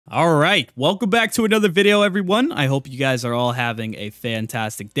All right, welcome back to another video, everyone. I hope you guys are all having a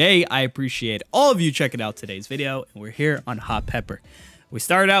fantastic day. I appreciate all of you checking out today's video, and we're here on Hot Pepper. We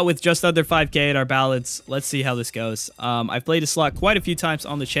started out with just under 5K in our balance. Let's see how this goes. I've played a slot quite a few times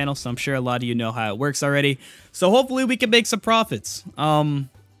on the channel, so I'm sure a lot of you know how it works already. So hopefully we can make some profits.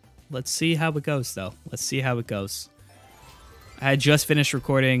 Let's see how it goes, though. Let's see how it goes. I had just finished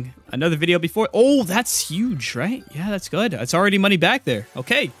recording another video before. Oh, that's huge, right? Yeah, that's good. It's already money back there.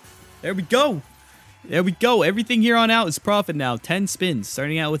 Okay, there we go. There we go. Everything here on out is profit now. 10 spins,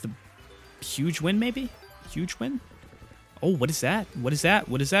 starting out with a huge win, maybe? Huge win? Oh, what is that? What is that?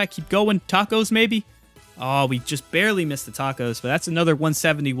 What is that? Keep going. Tacos, maybe? Oh, we just barely missed the tacos, but that's another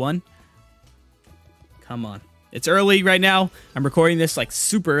 171. Come on. It's early right now. I'm recording this like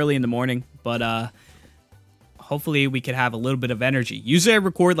super early in the morning, but hopefully we could have a little bit of energy. Usually I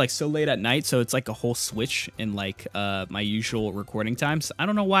record like so late at night, so it's like a whole switch in like my usual recording times. I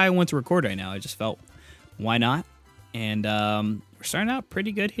don't know why I want to record right now. I just felt, why not? And we're starting out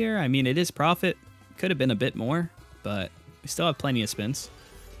pretty good here. I mean, it is profit. Could have been a bit more, but we still have plenty of spins.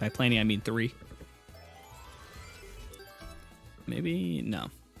 By plenty, I mean 3. Maybe, no.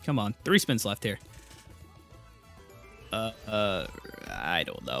 Come on, 3 spins left here. I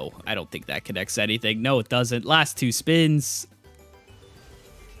don't know. I don't think that connects anything. No, it doesn't. Last 2 spins.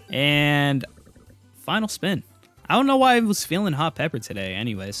 And final spin. I don't know why I was feeling Hot Pepper today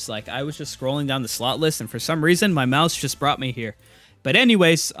anyways. Like, I was just scrolling down the slot list, and for some reason, my mouse just brought me here. But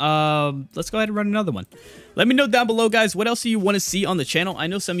anyways, let's go ahead and run another one. Let me know down below, guys, what else do you want to see on the channel? I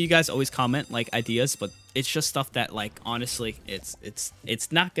know some of you guys always comment, like, ideas, but it's just stuff that, like, honestly,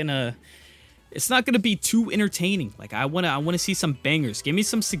 it's not gonna... It's not going to be too entertaining. Like, I want to see some bangers. Give me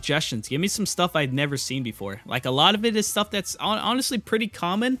some suggestions. Give me some stuff I've never seen before. Like, a lot of it is stuff that's honestly pretty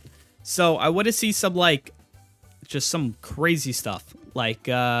common. So, I want to see some, like, just some crazy stuff. Like,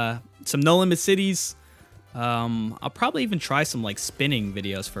 some No Limit Cities. I'll probably even try some, like, spinning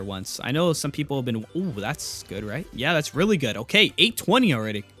videos for once. I know some people have been... Ooh, that's good, right? Yeah, that's really good. Okay, 820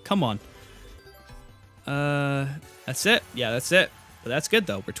 already. Come on. That's it. Yeah, that's it. But that's good,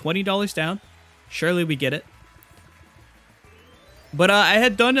 though. We're $20 down. Surely we get it. But I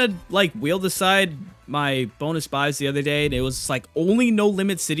had done a, like, wheel decide my bonus buys the other day, and it was, like, only no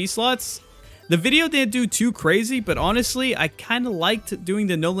limit city slots. The video didn't do too crazy, but honestly, I kind of liked doing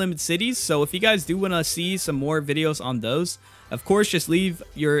the no limit cities. So if you guys do want to see some more videos on those, of course, just leave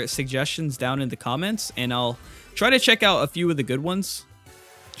your suggestions down in the comments, and I'll try to check out a few of the good ones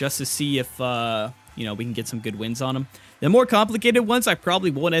just to see if, you know, we can get some good wins on them. The more complicated ones I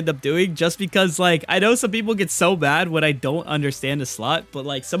probably won't end up doing just because, like, I know some people get so mad when I don't understand a slot, but,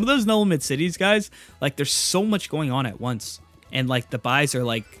 like, some of those no limit cities, guys, like, there's so much going on at once. And, like, the buys are,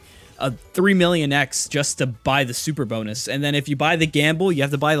 like, a 3 million X just to buy the super bonus. And then if you buy the gamble, you have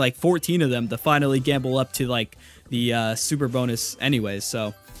to buy, like, 14 of them to finally gamble up to, like, the super bonus anyways.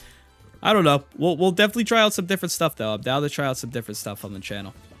 So, I don't know. We'll definitely try out some different stuff, though. I'm down to try out some different stuff on the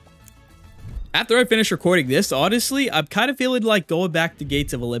channel. After I finish recording this, honestly, I'm kind of feeling like going back to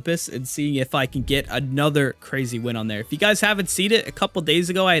Gates of Olympus and seeing if I can get another crazy win on there. If you guys haven't seen it, a couple days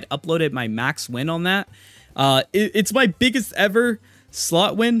ago, I had uploaded my max win on that. It's my biggest ever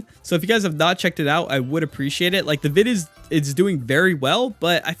slot win, so if you guys have not checked it out, I would appreciate it. Like, the vid it's doing very well,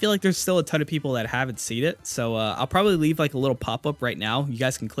 but I feel like there's still a ton of people that haven't seen it, so I'll probably leave, like, a little pop-up right now. You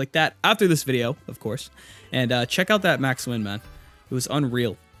guys can click that after this video, of course, and check out that max win, man. It was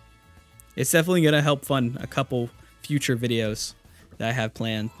unreal. It's definitely going to help fund a couple future videos that I have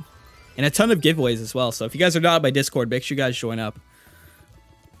planned. And a ton of giveaways as well. So if you guys are not on my Discord, make sure you guys join up.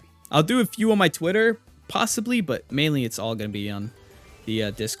 I'll do a few on my Twitter, possibly, but mainly it's all going to be on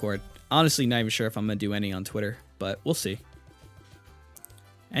the Discord. Honestly, not even sure if I'm going to do any on Twitter, but we'll see.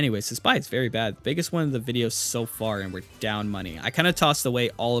 Anyways, this buy is very bad. Biggest one of the videos so far, and we're down money. I kind of tossed away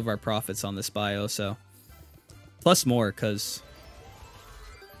all of our profits on this buy also. Plus more, because...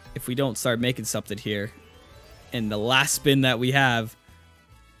 if we don't start making something here, and the last spin that we have,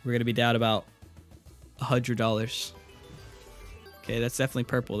 we're going to be down about $100. Okay, that's definitely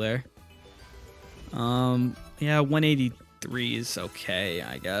purple there. Yeah, 183 is okay,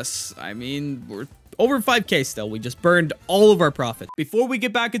 I guess. I mean, we're over 5K still. We just burned all of our profit. Before we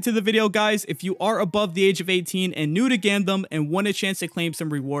get back into the video, guys, if you are above the age of 18 and new to Gandom and want a chance to claim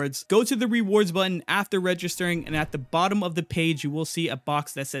some rewards, go to the rewards button after registering, and at the bottom of the page, you will see a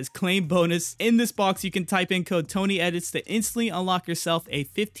box that says claim bonus. In this box, you can type in code tonyeditss to instantly unlock yourself a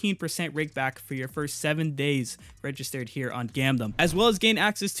 15% rake back for your first 7 days registered here on Gandom, as well as gain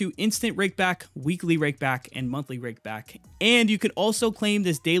access to instant rake back, weekly rake back, and monthly rake back. And you could also claim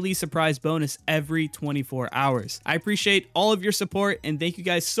this daily surprise bonus every every 24 hours. I appreciate all of your support, and thank you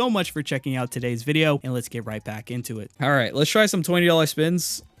guys so much for checking out today's video, and let's get right back into it. All right, let's try some $20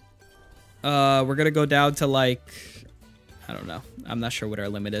 spins. We're gonna go down to like, I don't know. I'm not sure what our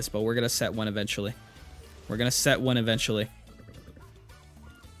limit is, but we're gonna set one eventually. We're gonna set one eventually.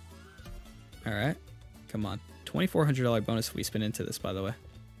 All right, come on. $2,400 bonus if we spin into this, by the way.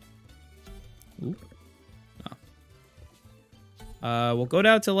 Ooh. Oh. We'll go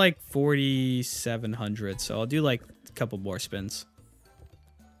down to like 4,700, so I'll do like a couple more spins.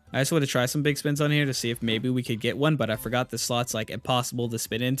 I just want to try some big spins on here to see if maybe we could get one, but I forgot the slot's like impossible to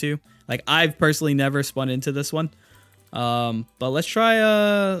spin into. Like I've personally never spun into this one. But let's try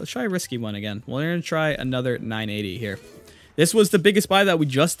a risky one again. We're gonna try another 980 here. This was the biggest buy that we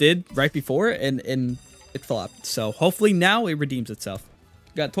just did right before, and it flopped. So hopefully now it redeems itself.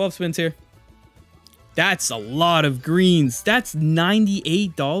 Got 12 spins here. That's a lot of greens. That's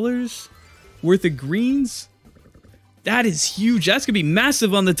 $98 worth of greens. That is huge. That's gonna be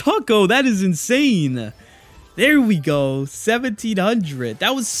massive on the taco. That is insane. There we go. 1,700.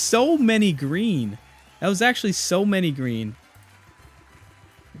 That was so many green. That was actually so many green.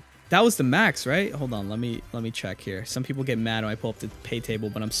 That was the max, right? Hold on, let me check here. Some people get mad when I pull up the pay table,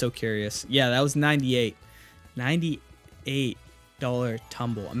 but I'm so curious. Yeah, that was 98. $98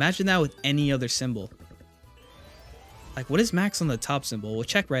 tumble. Imagine that with any other symbol. Like, what is max on the top symbol? We'll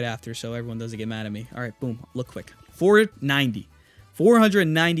check right after so everyone doesn't get mad at me. All right, boom. Look quick. 490.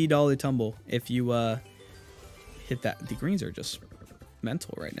 $490 tumble if you hit that. The greens are just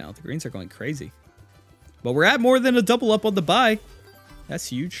mental right now. The greens are going crazy. But we're at more than a double up on the buy. That's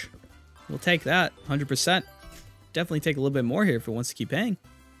huge. We'll take that 100%. Definitely take a little bit more here if it wants to keep paying.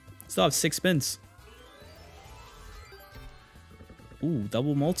 Still have 6 spins. Ooh,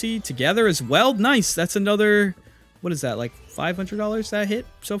 double multi together as well. Nice. That's another, what is that, like $500 that hit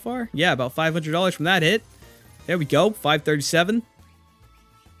so far? Yeah, about $500 from that hit. There we go, 537.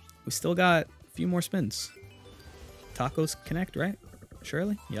 We still got a few more spins. Tacos connect, right?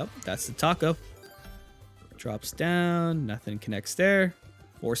 Surely? Yep, that's the taco. Drops down, nothing connects there.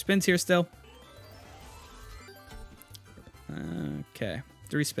 4 spins here still. Okay,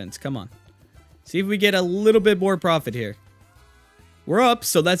 3 spins, come on. See if we get a little bit more profit here. We're up,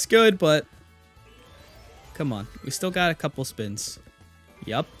 so that's good, but come on. We still got a couple spins.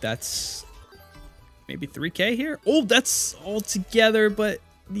 Yep, that's maybe 3K here. Oh, that's all together, but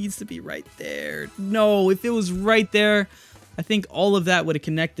needs to be right there. No, if it was right there, I think all of that would have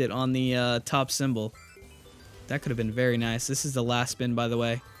connected on the top symbol. That could have been very nice. This is the last spin, by the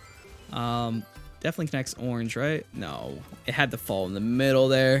way. Definitely connects orange, right? No, it had to fall in the middle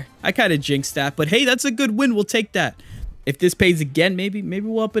there. I kind of jinxed that, but hey, that's a good win. We'll take that. If this pays again, maybe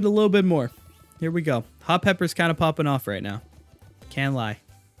we'll up it a little bit more. Here we go. Hot pepper's kind of popping off right now. Can't lie.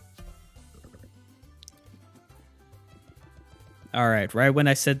 All right, right when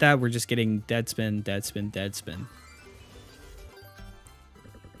I said that, we're just getting dead spin, dead spin, dead spin.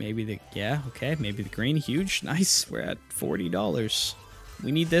 Maybe the, yeah, okay, maybe the green, huge, nice. We're at $40.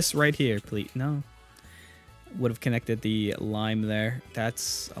 We need this right here, please. No. Would have connected the lime there.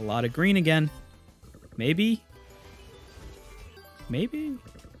 That's a lot of green again. Maybe. Maybe.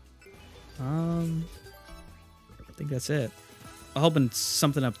 I think that's it. I'm hoping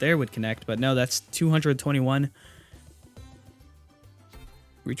something up there would connect, but no, that's 221.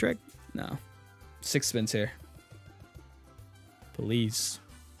 Retrick? No. 6 spins here. Please.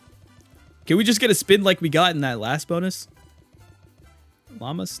 Can we just get a spin like we got in that last bonus?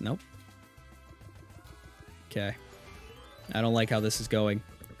 Llamas? Nope. Okay. I don't like how this is going.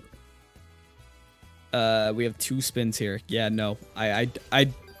 We have 2 spins here. Yeah, no. I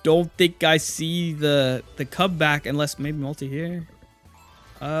don't think I see the comeback unless maybe multi here.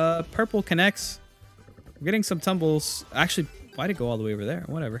 Purple connects. We're getting some tumbles. Actually, why'd it go all the way over there?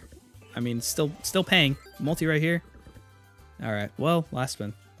 Whatever. I mean, still paying. Multi right here. All right. Well, last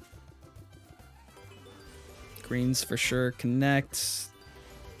spin. Greens for sure connect.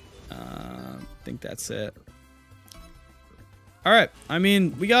 I think that's it. All right. I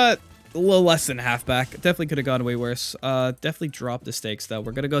mean, we got a little less than half back. Definitely could have gone way worse. Definitely dropped the stakes, though.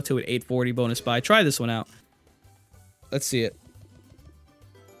 We're going to go to an 840 bonus buy. Try this one out. Let's see it.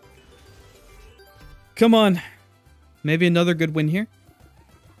 Come on. Maybe another good win here.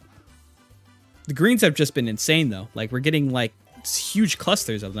 The greens have just been insane, though. Like, we're getting, like, huge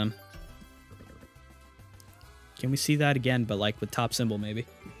clusters of them. Can we see that again, but, like, with top symbol, maybe?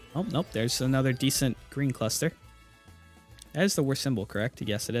 Oh, nope. There's another decent green cluster. That is the worst symbol, correct?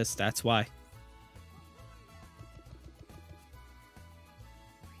 Yes, it is. That's why.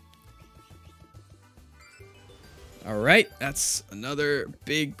 All right, that's another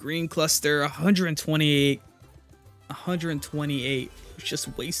big green cluster. 128. 128. It's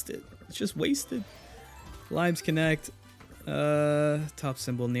just wasted. It's just wasted. Limes connect. Top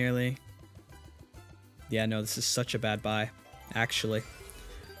symbol nearly. Yeah, no, this is such a bad buy, actually.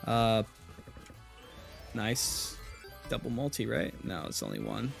 Nice. Double multi, right? No, it's only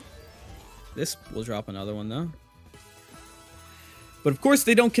one. This will drop another one, though. But, of course,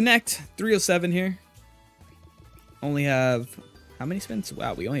 they don't connect. 307 here. Only have... How many spins?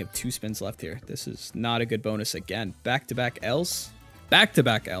 Wow, we only have 2 spins left here. This is not a good bonus again. Back-to-back L's?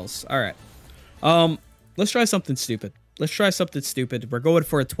 Back-to-back L's. All right. Let's try something stupid. Let's try something stupid. We're going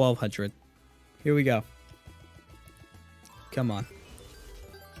for a 1200. Here we go. Come on.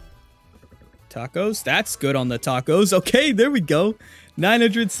 Tacos? That's good on the tacos. Okay, there we go.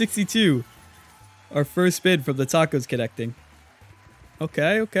 962. Our first spin from the tacos connecting.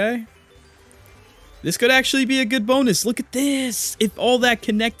 Okay, okay. This could actually be a good bonus. Look at this. If all that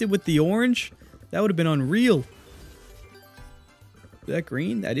connected with the orange, that would have been unreal. Is that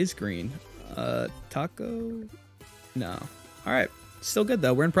green? That is green. Taco? No. All right. Still good,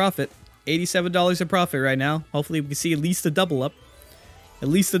 though. We're in profit. $87 in profit right now. Hopefully, we can see at least a double up. At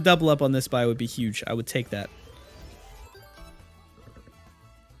least a double up on this buy would be huge. I would take that.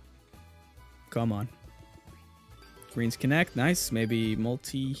 Come on. Greens connect. Nice. Maybe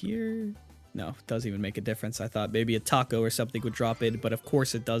multi here. No, it doesn't even make a difference. I thought maybe a taco or something would drop in, but of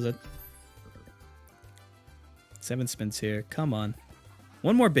course it doesn't. 7 spins here. Come on.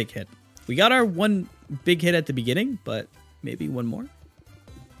 One more big hit. We got our one big hit at the beginning, but maybe one more.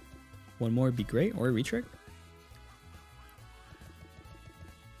 One more would be great. Or a retrick.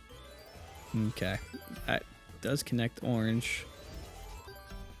 Okay. That does connect orange.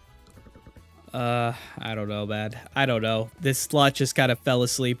 I don't know, man. I don't know. This slot just kind of fell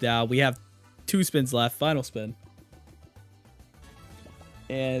asleep now. We have 2 spins left. Final spin.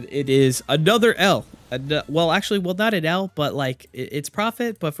 And it is another L. Well, actually, well, not an L, but like, it's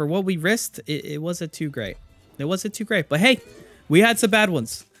profit. But for what we risked, it wasn't too great. It wasn't too great. But hey, we had some bad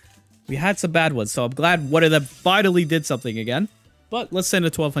ones. We had some bad ones. So I'm glad one of them finally did something again. But let's send a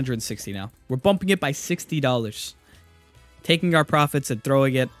 1260 now. We're bumping it by $60. Taking our profits and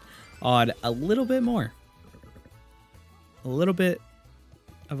throwing it on a little bit more. A little bit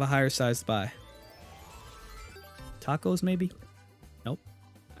of a higher sized buy. Tacos, maybe? Nope.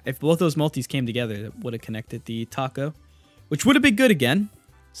 If both those multis came together, it would have connected the taco, which would have been good again,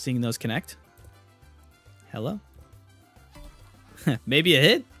 seeing those connect. Hello? Maybe a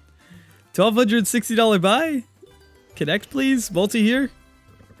hit? $1,260 buy? Connect, please. Multi here.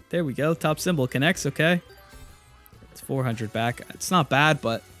 There we go. Top symbol connects. Okay. It's 400 back. It's not bad,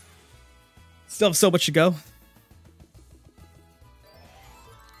 but still have so much to go.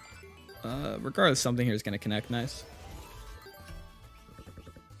 Regardless, something here is going to connect. Nice.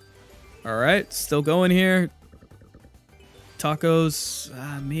 All right. Still going here. Tacos.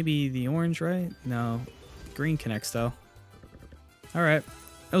 Maybe the orange, right? No. Green connects, though. All right.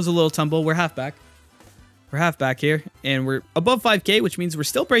 That was a little tumble. We're half back. We're half back here. And we're above 5K, which means we're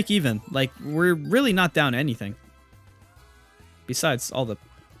still break even. Like, we're really not down anything. Besides all the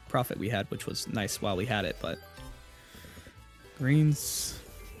profit we had, which was nice while we had it, but greens.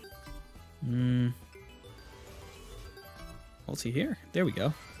 Multi here. There we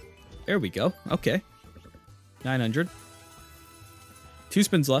go. There we go. Okay. 900. 2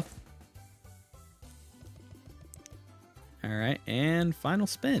 spins left. All right, and final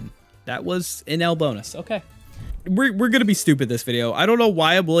spin. That was an L bonus. Okay. We're going to be stupid this video. I don't know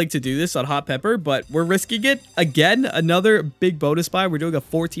why I'm willing to do this on Hot Pepper, but we're risking it. Again, another big bonus buy. We're doing a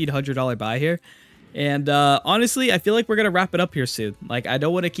 $1,400 buy here. And honestly, I feel like we're going to wrap it up here soon. Like, I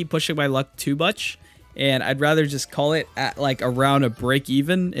don't want to keep pushing my luck too much. And I'd rather just call it at like around a break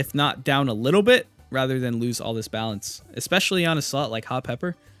even, if not down a little bit, rather than lose all this balance. Especially on a slot like Hot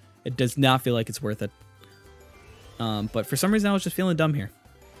Pepper. It does not feel like it's worth it. But for some reason, I was just feeling dumb here.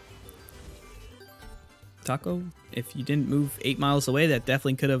 Taco, if you didn't move 8 miles away, that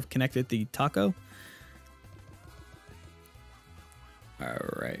definitely could have connected the taco. All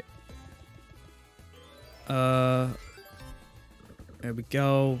right. There we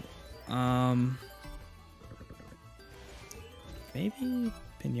go. Maybe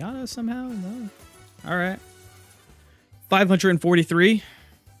pinata somehow? No. All right. 543.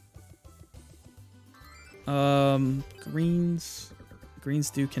 Greens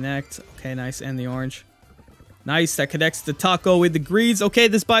do connect. Okay, nice. And the orange. Nice. That connects the taco with the greens. Okay,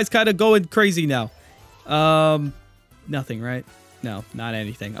 this buy's kind of going crazy now. Nothing, right? No, not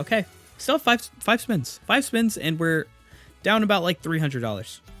anything. Okay. Still five spins. 5 spins, and we're down about like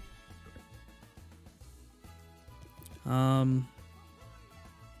 $300.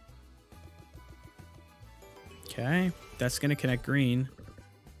 Okay, that's gonna connect green.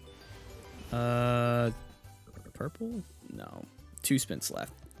 Purple? No. 2 spins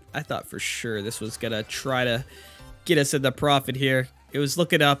left. I thought for sure this was gonna try to get us in the profit here. It was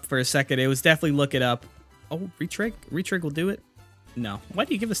looking up for a second. It was definitely looking up. Oh, retrig? Retrig will do it? No. Why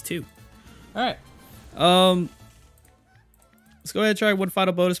do you give us 2? Alright. Let's go ahead and try one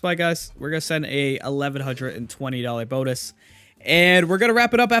final bonus buy, guys. We're gonna send a $1,120 bonus. And we're gonna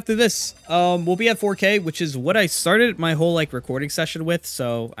wrap it up after this. We'll be at 4K, which is what I started my whole like recording session with.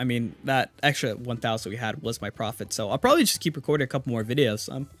 So I mean, that extra 1,000 we had was my profit. So I'll probably just keep recording a couple more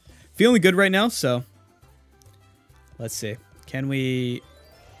videos. I'm feeling good right now. So let's see, can we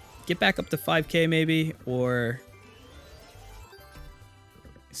get back up to 5K maybe, or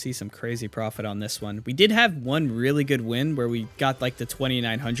see some crazy profit on this one? We did have one really good win where we got like the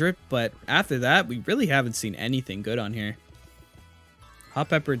 2,900, but after that, we really haven't seen anything good on here. Hot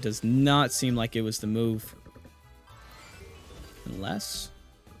pepper does not seem like it was the move. Unless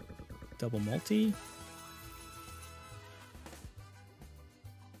double multi.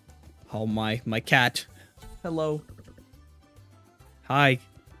 Oh my cat. Hello. Hi.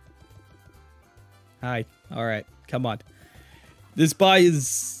 Hi. All right, come on. This buy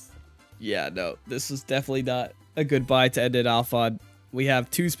is, yeah, no, this is definitely not a good buy to end it off on. We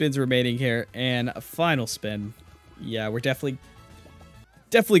have 2 spins remaining here and a final spin. Yeah, we're definitely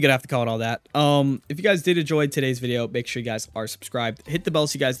gonna have to call it all that. If you guys did enjoy today's video, make sure you guys are subscribed. Hit the bell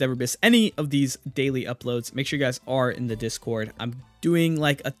so you guys never miss any of these daily uploads. Make sure you guys are in the Discord. I'm doing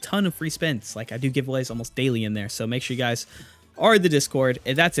like a ton of free spins. Like I do giveaways almost daily in there. So make sure you guys are in the Discord.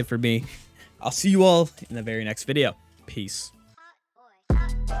 And that's it for me. I'll see you all in the very next video. Peace.